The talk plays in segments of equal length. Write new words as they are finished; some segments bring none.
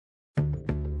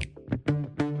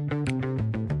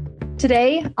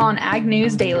Today on Ag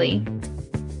News Daily.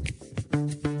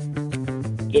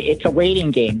 It's a waiting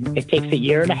game. It takes a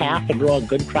year and a half to grow a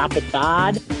good crop of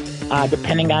sod.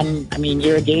 Depending on,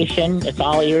 irrigation, it's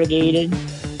all irrigated.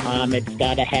 It's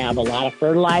got to have a lot of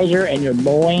fertilizer, and you're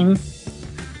mowing.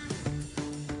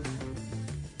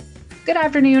 Good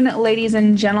afternoon, ladies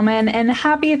and gentlemen, and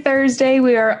happy Thursday.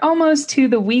 We are almost to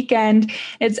the weekend.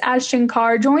 It's Ashton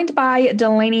Carr, joined by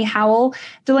Delaney Howell.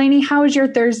 Delaney, how is your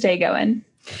Thursday going?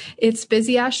 It's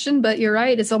busy, Ashton, but you're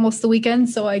right. It's almost the weekend,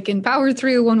 so I can power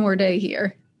through one more day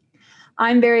here.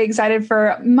 I'm very excited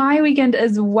for my weekend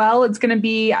as well. It's going to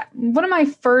be one of my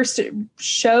first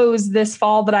shows this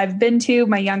fall that I've been to.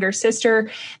 My younger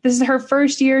sister, this is her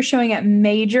first year showing at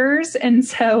majors. And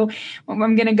so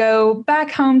I'm going to go back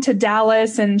home to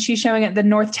Dallas, and she's showing at the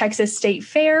North Texas State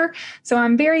Fair. So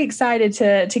I'm very excited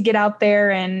to get out there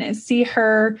and see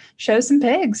her show some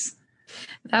pigs.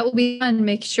 That will be fun.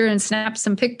 Make sure and snap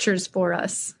some pictures for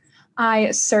us.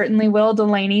 I certainly will,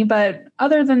 Delaney. But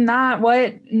other than that,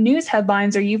 what news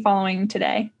headlines are you following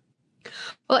today?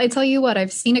 Well, I tell you what,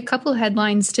 I've seen a couple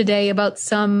headlines today about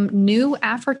some new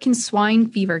African swine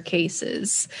fever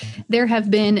cases. There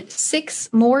have been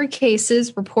 6 more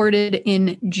cases reported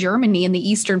in Germany, in the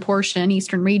eastern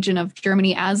region of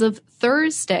Germany as of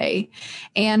Thursday.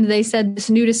 And they said this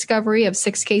new discovery of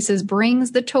 6 cases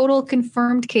brings the total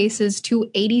confirmed cases to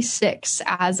 86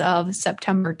 as of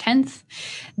September 10th.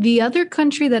 The other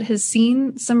country that has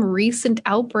seen some recent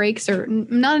outbreaks, or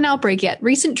not an outbreak yet,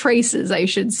 recent traces, I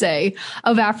should say,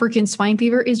 of African swine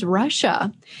fever is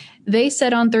Russia. They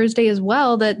said on Thursday as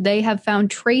well that they have found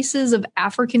traces of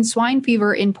African swine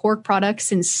fever in pork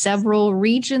products in several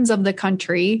regions of the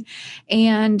country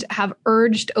and have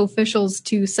urged officials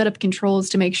to set up controls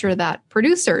to make sure that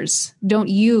producers don't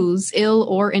use ill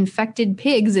or infected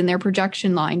pigs in their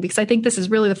production line, because I think this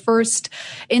is really the first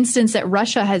instance that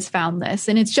Russia has found this.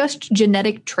 And it's just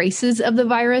genetic traces of the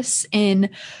virus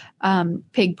in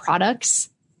pig products,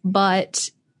 but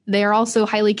they are also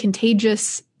highly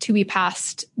contagious to be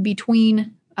passed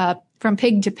between from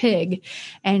pig to pig.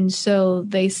 And so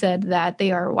they said that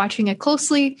they are watching it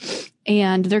closely,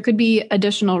 and there could be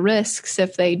additional risks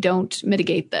if they don't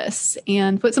mitigate this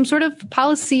and put some sort of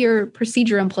policy or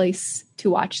procedure in place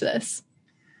to watch this.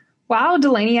 Wow,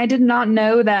 Delaney, I did not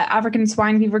know that African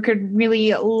swine fever could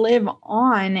really live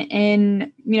on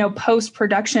in,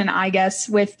 post-production, I guess,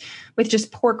 with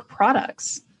just pork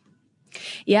products.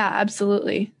 Yeah,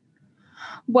 absolutely.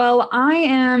 Well, I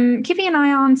am keeping an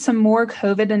eye on some more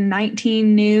COVID-19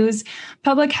 news.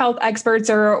 Public health experts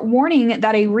are warning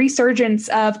that a resurgence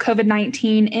of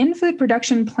COVID-19 in food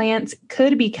production plants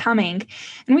could be coming.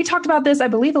 And we talked about this, I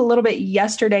believe, a little bit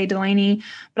yesterday, Delaney,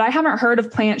 but I haven't heard of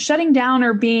plants shutting down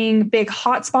or being big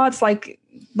hotspots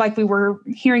like we were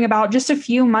hearing about just a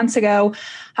few months ago.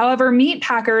 However, meat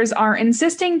packers are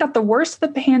insisting that the worst of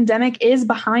the pandemic is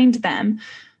behind them.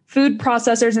 Food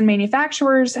processors and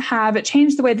manufacturers have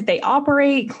changed the way that they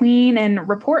operate, clean, and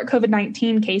report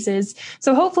COVID-19 cases.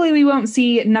 So hopefully we won't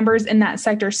see numbers in that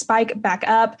sector spike back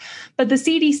up. But the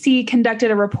CDC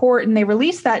conducted a report, and they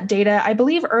released that data, I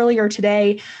believe, earlier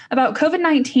today about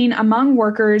COVID-19 among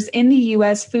workers in the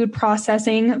U.S. food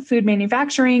processing, food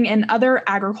manufacturing, and other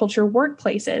agriculture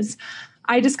workplaces.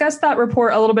 I discussed that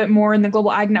report a little bit more in the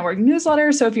Global Ag Network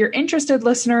newsletter. So if you're interested,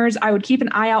 listeners, I would keep an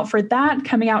eye out for that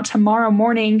coming out tomorrow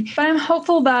morning. But I'm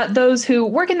hopeful that those who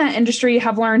work in that industry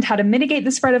have learned how to mitigate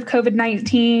the spread of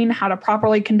COVID-19, how to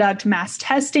properly conduct mass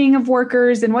testing of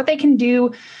workers, and what they can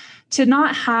do to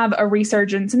not have a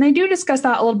resurgence. And they do discuss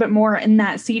that a little bit more in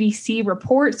that CDC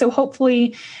report. So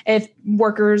hopefully if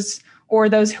workers or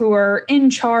those who are in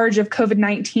charge of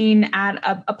COVID-19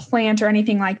 at a plant or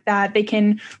anything like that, they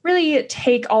can really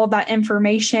take all of that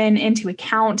information into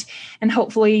account. And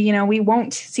hopefully, we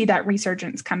won't see that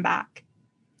resurgence come back.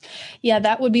 Yeah,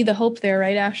 that would be the hope there,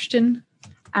 right, Ashton?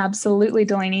 Absolutely,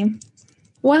 Delaney.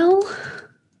 Well,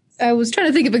 I was trying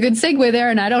to think of a good segue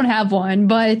there, and I don't have one,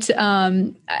 but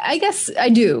I guess I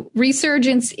do.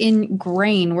 Resurgence in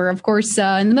grain. We're, of course,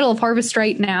 in the middle of harvest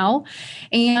right now,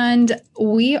 and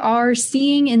we are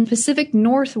seeing in the Pacific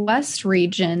Northwest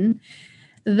region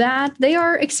that they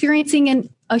are experiencing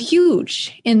a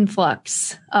huge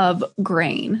influx of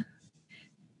grain.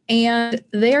 And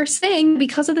they are saying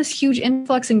because of this huge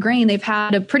influx in grain, they've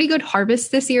had a pretty good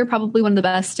harvest this year, probably one of the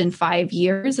best in 5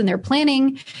 years. And they're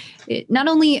planning not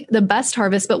only the best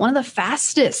harvest, but one of the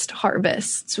fastest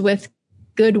harvests with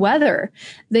good weather.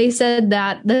 They said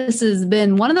that this has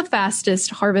been one of the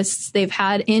fastest harvests they've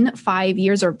had in 5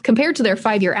 years, or compared to their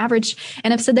 5-year average,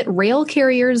 and have said that rail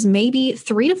carriers may be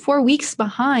 3 to 4 weeks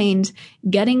behind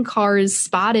getting cars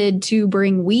spotted to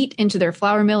bring wheat into their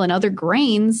flour mill and other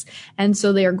grains. And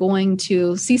so they are going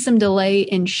to see some delay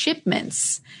in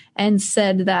shipments, and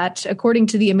said that according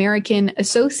to the American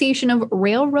Association of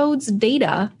Railroads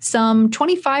data, some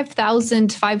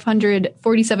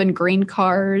 25,547 grain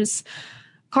carloads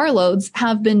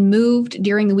have been moved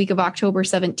during the week of October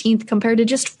 17th compared to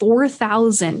just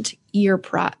 4,000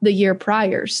 the year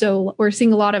prior. So we're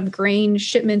seeing a lot of grain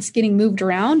shipments getting moved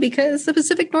around because the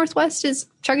Pacific Northwest is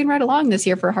chugging right along this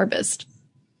year for harvest.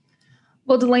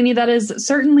 Well, Delaney, that is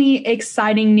certainly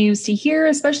exciting news to hear,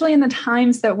 especially in the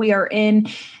times that we are in.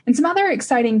 And some other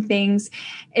exciting things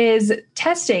is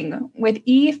testing with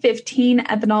E15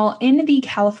 ethanol in the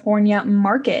California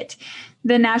market.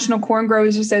 The National Corn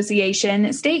Growers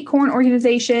Association, state corn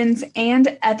organizations, and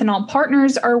ethanol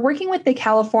partners are working with the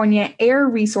California Air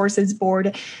Resources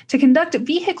Board to conduct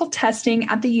vehicle testing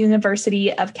at the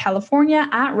University of California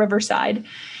at Riverside.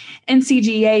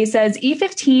 NCGA says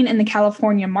E15 in the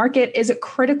California market is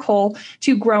critical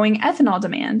to growing ethanol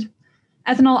demand.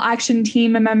 Ethanol Action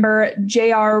Team member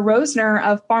J.R. Rosner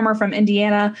of Farmer from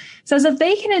Indiana says if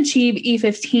they can achieve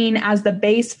E15 as the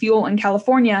base fuel in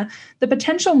California, the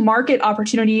potential market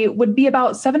opportunity would be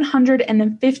about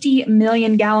 750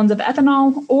 million gallons of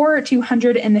ethanol or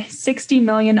 260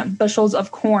 million bushels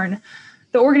of corn.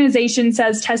 The organization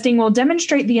says testing will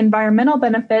demonstrate the environmental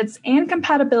benefits and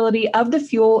compatibility of the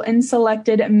fuel in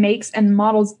selected makes and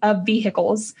models of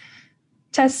vehicles.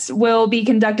 Tests will be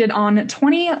conducted on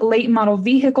 20 late model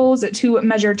vehicles to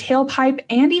measure tailpipe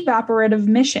and evaporative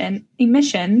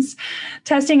emissions,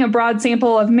 testing a broad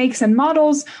sample of makes and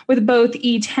models with both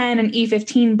E10 and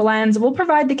E15 blends will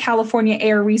provide the California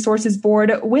Air Resources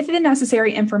Board with the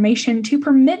necessary information to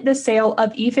permit the sale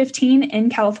of E15 in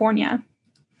California.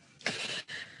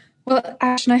 Well,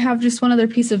 Ashton, I have just one other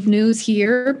piece of news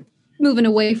here. Moving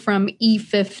away from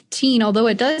E15, although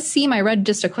it does seem, I read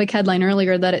just a quick headline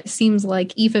earlier, that it seems like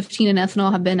E15 and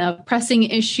ethanol have been a pressing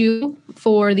issue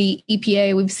for the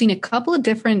EPA. We've seen a couple of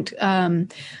different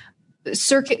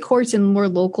circuit courts and more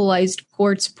localized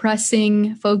courts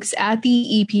pressing folks at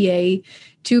the EPA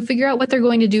to figure out what they're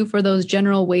going to do for those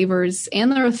general waivers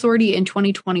and their authority in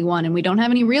 2021. And we don't have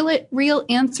any real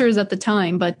answers at the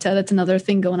time, but that's another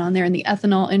thing going on there in the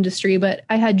ethanol industry. But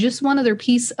I had just one other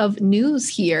piece of news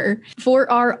here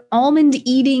for our almond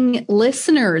eating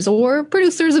listeners or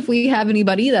producers. If we have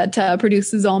anybody that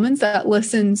produces almonds that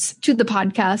listens to the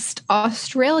podcast,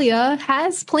 Australia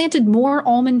has planted more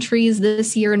almond trees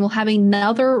this year and will have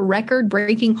another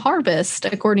record-breaking harvest,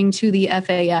 according to the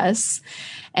FAS.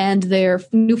 And their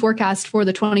new forecast for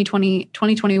the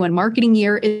 2020-2021 marketing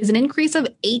year is an increase of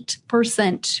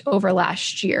 8% over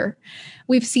last year.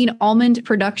 We've seen almond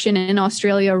production in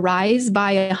Australia rise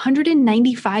by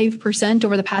 195%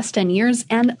 over the past 10 years,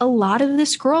 and a lot of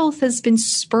this growth has been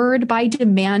spurred by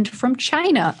demand from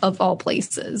China, of all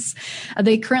places.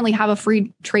 They currently have a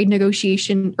free trade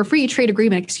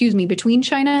agreement, between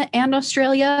China and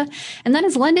Australia, and that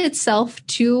has lent itself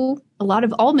to a lot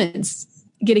of almonds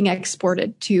getting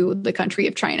exported to the country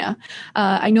of China.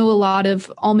 I know a lot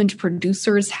of almond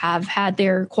producers have had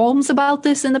their qualms about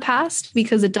this in the past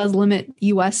because it does limit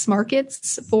U.S.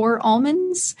 markets for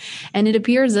almonds. And it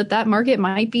appears that that market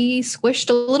might be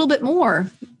squished a little bit more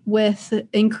with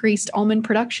increased almond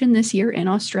production this year in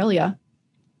Australia.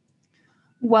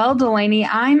 Well, Delaney,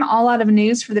 I'm all out of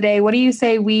news for the day. What do you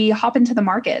say we hop into the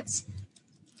markets?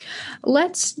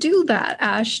 Let's do that,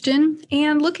 Ashton.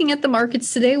 And looking at the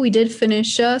markets today, we did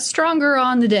finish stronger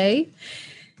on the day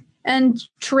and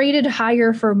traded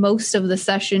higher for most of the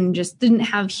session, just didn't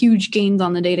have huge gains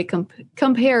on the day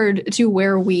compared to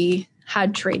where we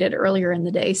had traded earlier in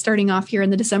the day. Starting off here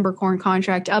in the December corn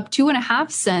contract, up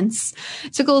 2.5 cents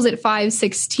to close at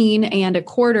 5.16 and a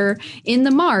quarter. In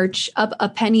the March, up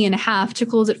 1.5 pennies to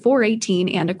close at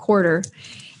 4.18 and a quarter.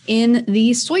 In the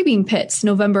soybean pits,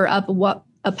 November up 1.75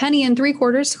 pennies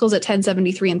to close at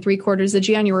 10.73 3/4. The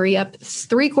January up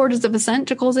 0.75 cents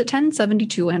to close at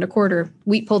 10.72 1/4.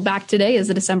 Wheat pulled back today as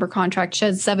the December contract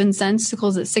sheds 7 cents to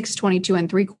close at 6.22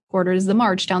 3/4. The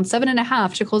March down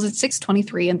 7.5 to close at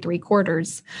 6.23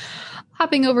 3/4.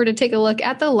 Hopping over to take a look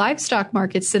at the livestock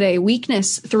markets today.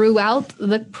 Weakness throughout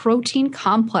the protein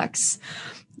complex.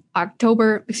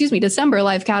 December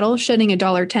live cattle shedding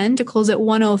 $1.10 to close at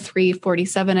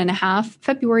 103.47 1/2.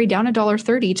 February down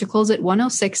 $1.30 to close at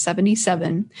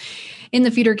 106.77. In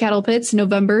the feeder cattle pits,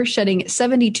 November shedding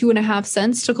 72.5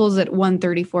 cents to close at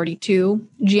 130.42.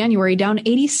 January down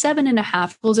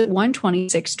 87.5, close at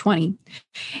 126.20.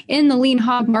 In the lean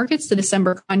hog markets, the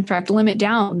December contract limit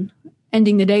down,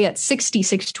 ending the day at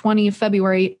 66.20.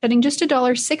 February shedding just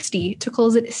 $1.60 to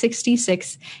close at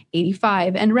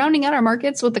 66.85. And rounding out our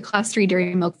markets with the Class 3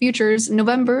 dairy milk futures,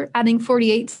 November adding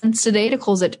 48 cents today to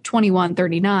close at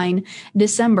 21.39.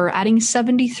 December adding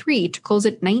 73 to close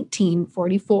at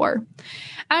 19.44.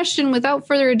 Ashton, without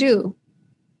further ado,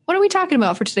 what are we talking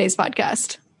about for today's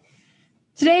podcast?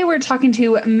 Today we're talking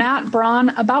to Matt Braun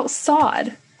about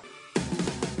sod.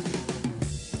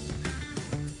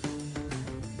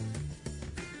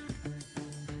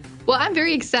 Well, I'm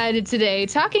very excited today,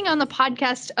 talking on the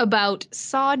podcast about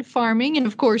sod farming and,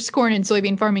 of course, corn and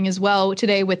soybean farming as well,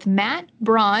 today with Matt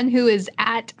Braun, who is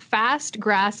at Fast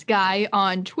Grass Guy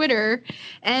on Twitter.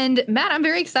 And Matt, I'm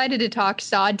very excited to talk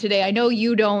sod today. I know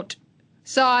you don't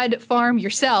sod farm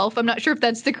yourself. I'm not sure if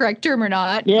that's the correct term or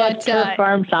not. Yeah, but, turf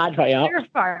farm, sod farm. Yeah. Turf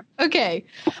farm. Okay.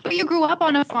 But you grew up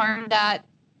on a farm that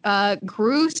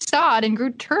grew sod and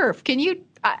grew turf. Can you,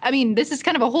 I mean, this is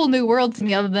kind of a whole new world to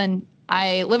me, other than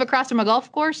I live across from a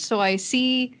golf course, so I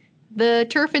see the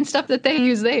turf and stuff that they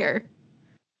use there.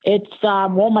 It's,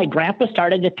 well, my grandpa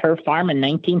started the turf farm in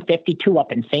 1952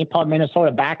 up in St. Paul,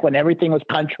 Minnesota, back when everything was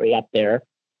country up there.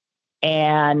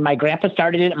 And my grandpa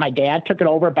started it. My dad took it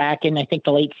over back in, I think,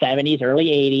 the late 70s, early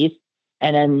 80s.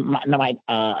 And then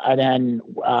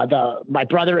my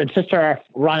brother and sister are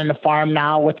running the farm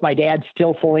now with my dad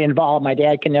still fully involved. My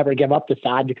dad can never give up the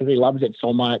sod because he loves it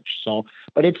so much. So,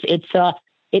 but it's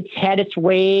had its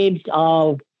waves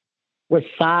with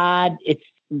sod. It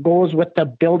goes with the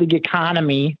building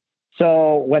economy.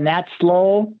 So when that's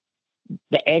slow,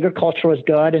 the agriculture was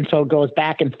good, and so it goes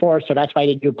back and forth. So that's why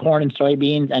they do corn and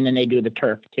soybeans, and then they do the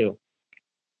turf too.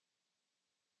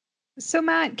 So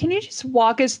Matt, can you just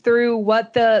walk us through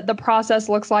what the process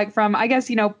looks like from, I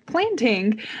guess,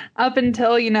 planting up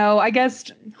until, I guess,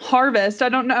 harvest? I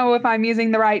don't know if I'm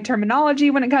using the right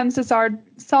terminology when it comes to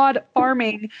sod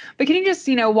farming, but can you just,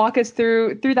 walk us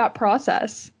through that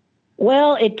process?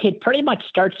 Well, it pretty much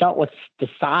starts out with the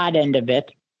sod end of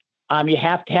it. You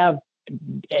have to have,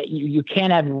 you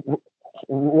can't have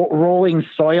rolling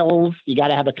soils. You got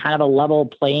to have a kind of a level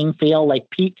playing field. Like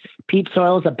peat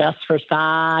soil is the best for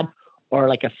sod, or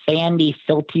like a sandy,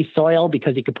 silty soil,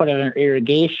 because you can put it in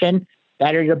irrigation.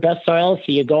 That are your best soils.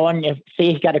 So you go and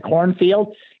say you got a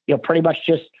cornfield, you'll pretty much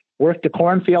just work the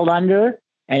cornfield under,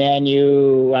 and then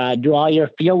you do all your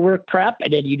field work prep,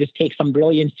 and then you just take some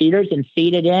brilliant seeders and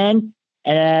seed it in,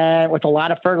 and with a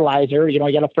lot of fertilizer. You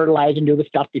got to fertilize and do the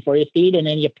stuff before you seed, and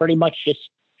then you pretty much just,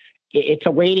 it's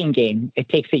a waiting game. It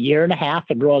takes 1.5 years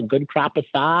to grow a good crop of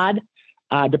sod,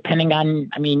 depending on,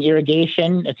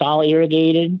 irrigation. It's all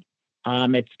irrigated.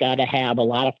 It's got to have a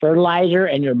lot of fertilizer,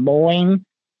 and you're mowing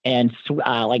and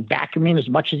like vacuuming as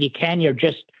much as you can. You're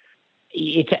just,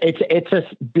 it's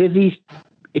a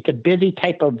busy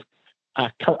type of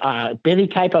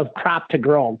crop to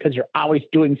grow, because you're always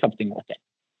doing something with it.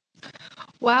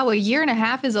 Wow, 1.5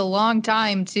 years is a long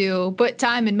time to put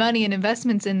time and money and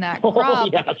investments in that crop.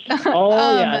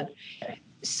 Oh yes.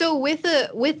 So with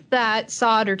that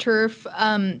sod or turf,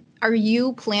 are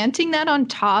you planting that on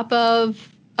top of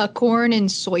a corn and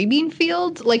soybean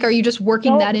field? Like, are you just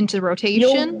working that into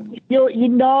rotation? You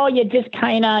just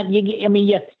kind of,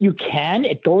 you can.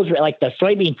 It goes like the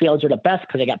soybean fields are the best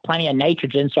because they got plenty of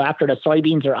nitrogen. So after the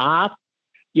soybeans are off,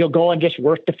 you'll go and just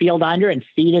work the field under and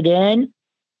seed it in,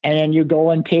 and then you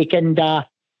go and take and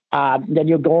then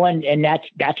you go and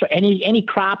that's what any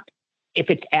crop. If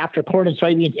it's after corn and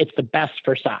soybeans, it's the best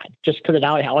for sod, just because it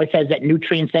always has that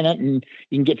nutrients in it, and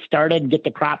you can get started and get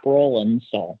the crop rolling.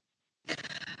 So,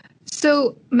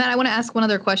 Matt, I want to ask one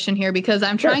other question here, because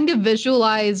I'm trying to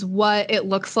visualize what it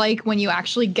looks like when you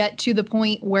actually get to the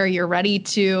point where you're ready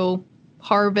to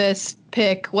harvest,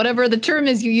 pick, whatever the term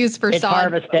is you use for sod.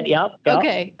 Harvested, yep.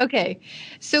 Okay.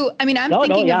 So, I'm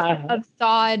thinking of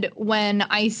sod when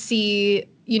I see,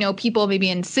 people maybe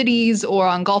in cities or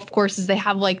on golf courses, they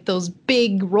have like those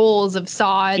big rolls of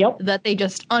sod that they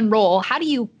just unroll. How do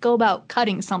you go about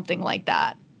cutting something like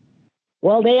that?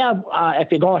 Well, they have,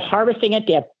 if you go harvesting it,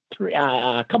 they have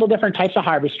a couple different types of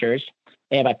harvesters.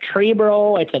 They have a tree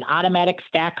roll. It's an automatic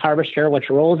stack harvester, which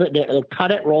rolls it, it'll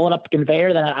cut it, roll it up the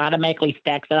conveyor, then it automatically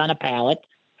stacks it on a pallet.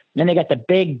 Then they got the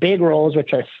big rolls,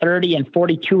 which are 30 and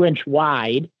 42 inch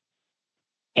wide.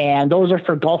 And those are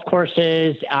for golf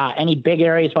courses, any big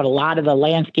areas, but a lot of the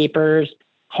landscapers,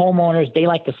 homeowners, they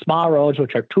like the small roads,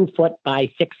 which are 2 foot by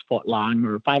 6 foot long,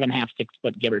 or 5.5, 6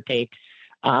 foot, give or take.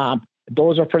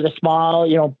 Those are for the small,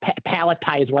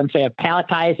 palletized ones. So you have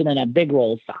palletized and then a big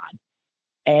roll sod.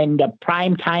 And the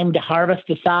prime time to harvest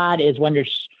the sod is when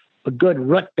there's a good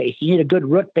root base. You need a good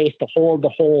root base to hold the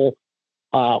whole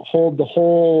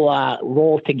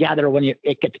roll together when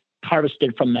it gets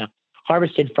harvested from the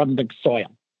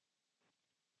soil.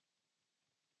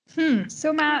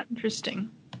 So Matt, interesting.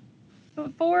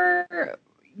 Before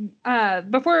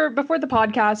the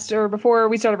podcast, or before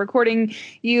we started recording,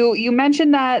 you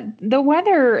mentioned that the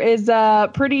weather is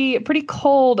pretty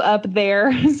cold up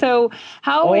there. So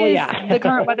how is the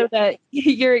current weather that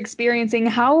you're experiencing?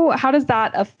 How does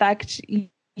that affect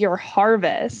your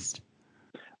harvest?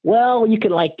 Well, you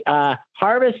could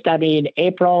harvest. I mean,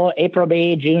 April,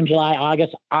 May, June, July,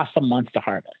 August, awesome months to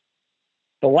harvest.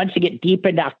 But once you get deep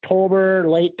into October,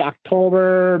 late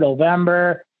October,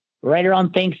 November, right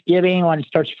around Thanksgiving, when it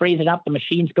starts freezing up, the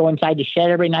machines go inside the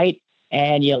shed every night,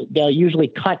 and they'll usually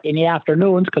cut in the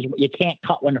afternoons because you can't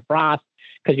cut when the frost,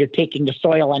 because you're taking the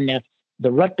soil and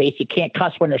the root base. You can't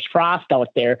cut when there's frost out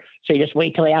there, so you just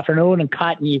wait till the afternoon and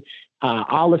cut. And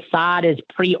all the sod is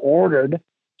pre-ordered,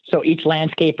 so each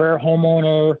landscaper,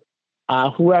 homeowner,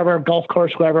 whoever, golf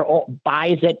course, whoever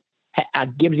buys it,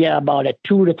 gives you about a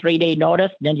 2 to 3 day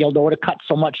notice. Then you'll know to cut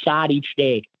so much sod each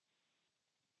day.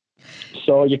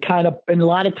 So you and a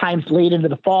lot of times late into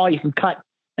the fall, you can cut,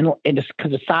 and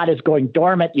because the sod is going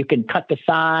dormant, you can cut the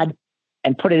sod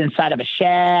and put it inside of a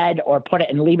shed, or put it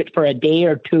and leave it for a day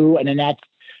or two. And then that's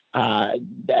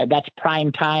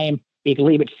prime time. You can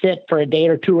leave it sit for a day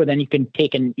or two, and then you can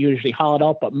take and usually haul it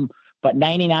out. But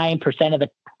 99% of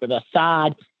the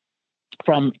sod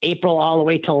from April all the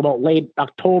way till about late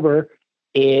October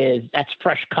that's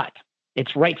fresh cut.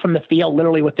 It's right from the field,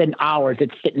 literally within hours.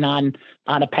 It's sitting on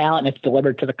a pallet and it's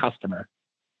delivered to the customer.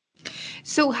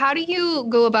 So how do you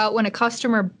go about when a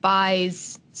customer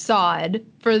buys sod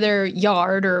for their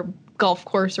yard or golf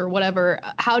course or whatever?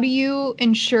 How do you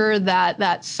ensure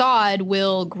that sod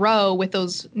will grow with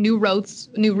those new roots,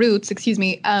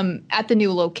 at the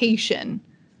new location?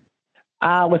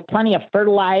 With plenty of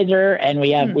fertilizer, and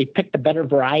we pick the better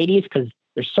varieties, because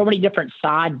there's so many different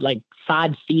sod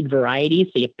seed varieties.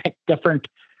 So you pick different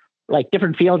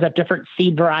fields have different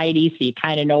seed varieties, so you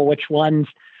kind of know which ones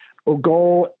will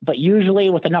go. But usually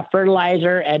with enough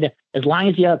fertilizer, and as long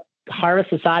as you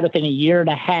harvest the sod within a year and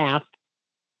a half,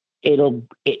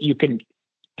 you can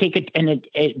take it, and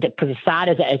because the sod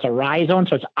is a rhizome,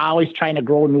 so it's always trying to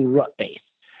grow a new root base.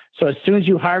 So as soon as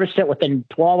you harvest it within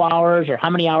 12 hours or how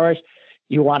many hours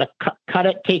you want to cut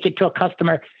it, take it to a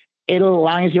customer, as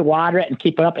long as you water it and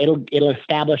keep it up, it'll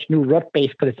establish new root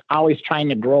base, because it's always trying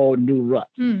to grow new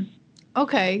roots.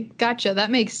 Okay, gotcha.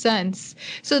 That makes sense.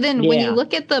 So then when you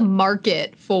look at the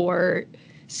market for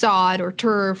sod or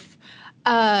turf,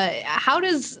 how do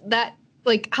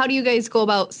you guys go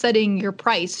about setting your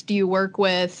price? Do you work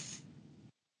with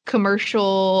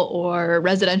commercial or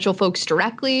residential folks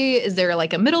directly? Is there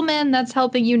a middleman that's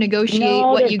helping you negotiate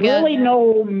what you get? There's really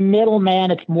no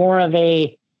middleman. It's more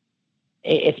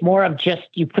of just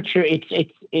you put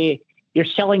you're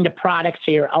selling the product,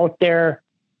 so you're out there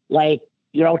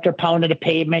pounding the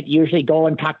pavement. Usually go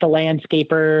and talk to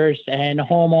landscapers and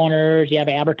homeowners. You have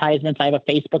advertisements. I have a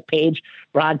Facebook page,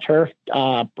 Broad Turf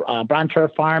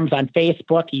Farms on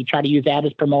Facebook. You try to use that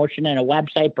as promotion, and a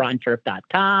website,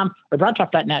 broadturf.com or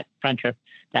broadturf.net,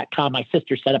 broadturf.com. My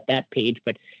sister set up that page,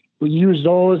 but we use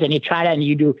those, and you try to, and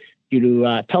you do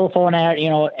telephone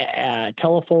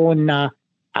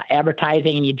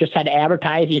advertising, and you just had to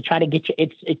advertise, and you try to get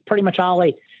it's pretty much all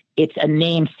it's a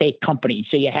namesake company.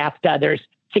 So you have to, there's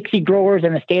 60 growers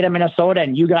in the state of Minnesota,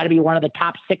 and you got to be one of the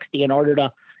top 60 in order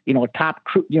to,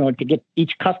 to get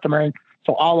each customer.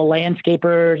 So all the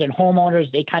landscapers and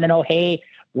homeowners, they kind of know, hey,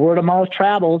 word of mouth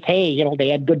travels. Hey, they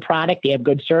had good product, they have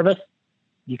good service.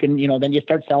 You can, then you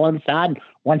start selling sod. And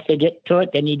once they get to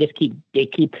it, then you just they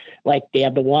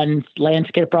have the one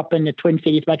landscaper up in the Twin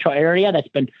Cities metro area that's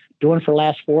been doing for the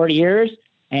last 40 years.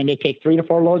 And they take 3 to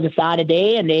 4 loads of sod a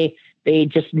day, and they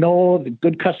just know the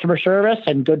good customer service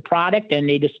and good product. And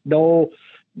they just know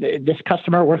this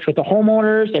customer works with the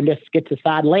homeowners and just gets the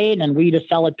sod laid, and we just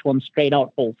sell it to them straight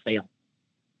out wholesale.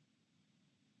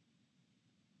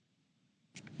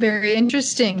 Very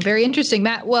interesting. Very interesting,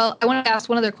 Matt. Well, I want to ask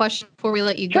one other question before we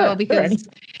let you go, because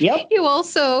you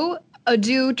also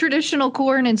do traditional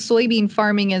corn and soybean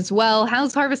farming as well.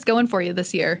 How's harvest going for you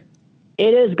this year?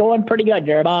 It is going pretty good.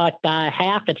 You're about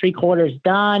half to 3/4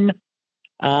 done.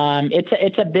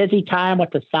 It's a busy time with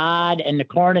the sod and the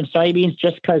corn and soybeans,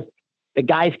 just because the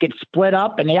guys get split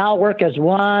up and they all work as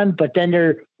one, but then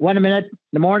they're 1 minute in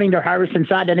the morning, they're harvesting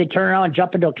sod, then they turn around and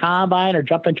jump into a combine or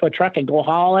jump into a truck and go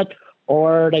haul it,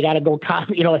 or they got to go,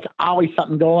 it's always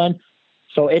something going.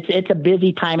 So it's a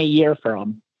busy time of year for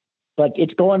them. But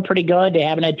it's going pretty good. They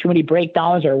haven't had too many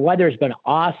breakdowns. Our weather's been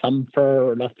awesome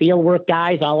for the field work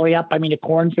guys all the way up. I mean, the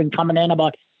corn's been coming in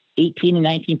about 18 and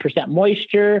 19%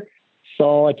 moisture.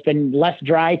 So it's been less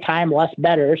dry time, less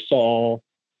better. So,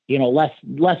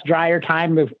 less drier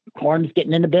time. The corn's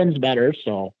getting in the bins better.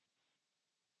 So.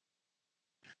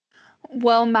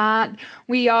 Well, Matt,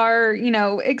 we are,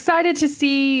 excited to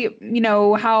see,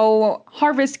 how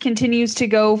harvest continues to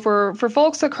go for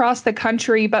folks across the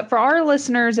country. But for our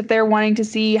listeners, if they're wanting to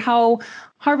see how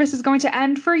harvest is going to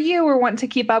end for you or want to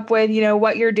keep up with,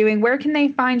 what you're doing, where can they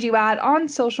find you at on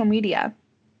social media?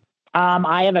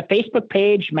 I have a Facebook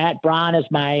page. Matt Braun is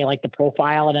my, the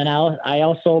profile. And then I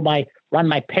also run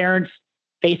my parents'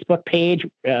 Facebook page,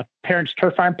 Parents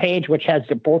Turf Farm page, which has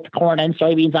both corn and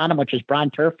soybeans on them, which is Braun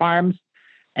Turf Farms.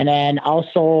 And then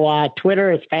also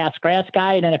Twitter is Fast Grass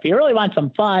Guy. And then if you really want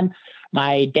some fun,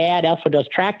 my dad also does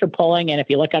tractor pulling. And if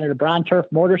you look under the Braun Turf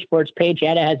Motorsports page,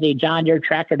 Dad has a John Deere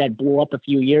tractor that blew up a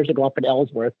few years ago up in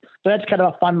Ellsworth. So that's kind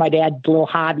of a fun, my dad's little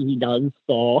hobby he does.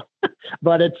 So,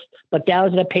 but those are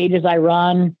the pages I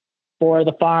run for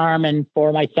the farm and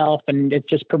for myself. And it's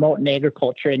just promoting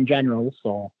agriculture in general.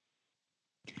 So.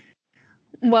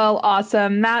 Well,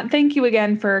 awesome. Matt, thank you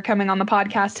again for coming on the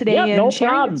podcast today and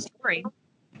sharing your story.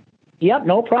 Yep,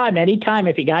 no problem. Anytime.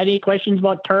 If you got any questions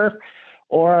about turf,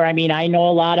 or, I know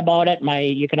a lot about it.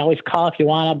 You can always call if you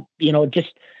want to,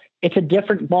 it's a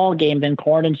different ball game than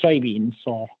corn and soybeans.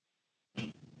 So.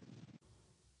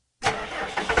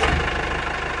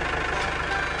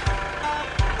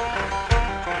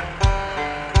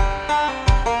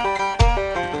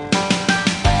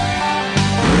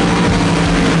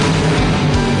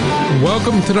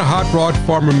 Welcome to the Hot Rod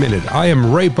Farmer Minute. I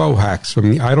am Ray Bohax from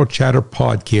the Idle Chatter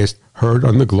podcast, heard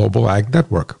on the Global Ag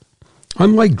Network.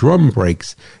 Unlike drum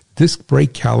brakes, disc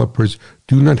brake calipers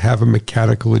do not have a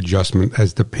mechanical adjustment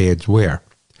as the pads wear.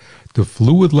 The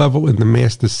fluid level in the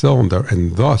master cylinder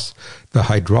and thus the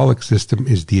hydraulic system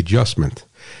is the adjustment.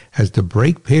 As the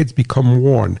brake pads become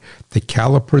worn, the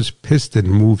caliper's piston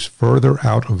moves further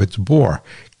out of its bore,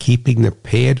 keeping the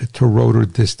pad to rotor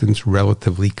distance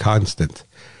relatively constant.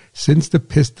 Since the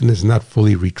piston is not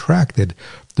fully retracted,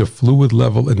 the fluid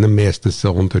level in the master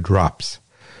cylinder drops.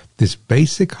 This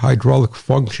basic hydraulic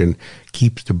function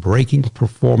keeps the braking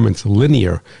performance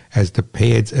linear as the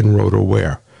pads and rotor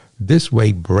wear. This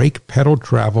way, brake pedal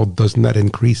travel does not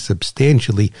increase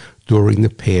substantially during the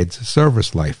pad's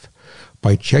service life.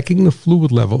 By checking the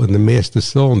fluid level in the master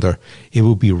cylinder, it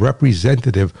will be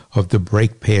representative of the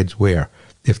brake pad's wear.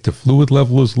 If the fluid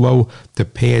level is low, the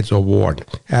pads are worn.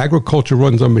 Agriculture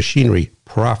runs on machinery,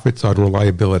 profits on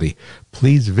reliability.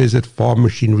 Please visit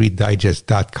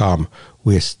farmmachinerydigest.com,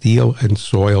 where steel and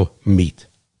soil meet.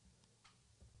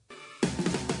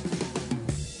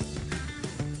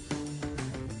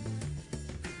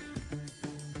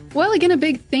 Well, again, a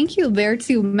big thank you there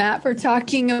to Matt for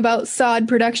talking about sod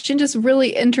production. Just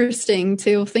really interesting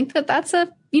to think that that's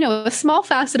a small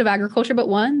facet of agriculture, but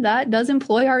one that does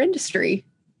employ our industry.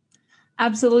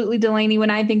 Absolutely, Delaney.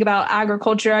 When I think about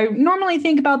agriculture, I normally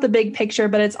think about the big picture,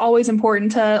 but it's always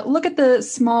important to look at the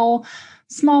small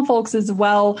folks as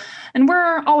well. And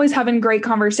we're always having great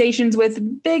conversations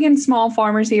with big and small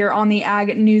farmers here on the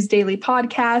Ag News Daily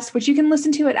podcast, which you can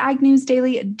listen to at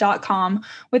agnewsdaily.com.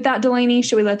 With that, Delaney,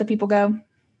 should we let the people go?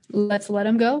 Let's let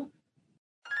them go.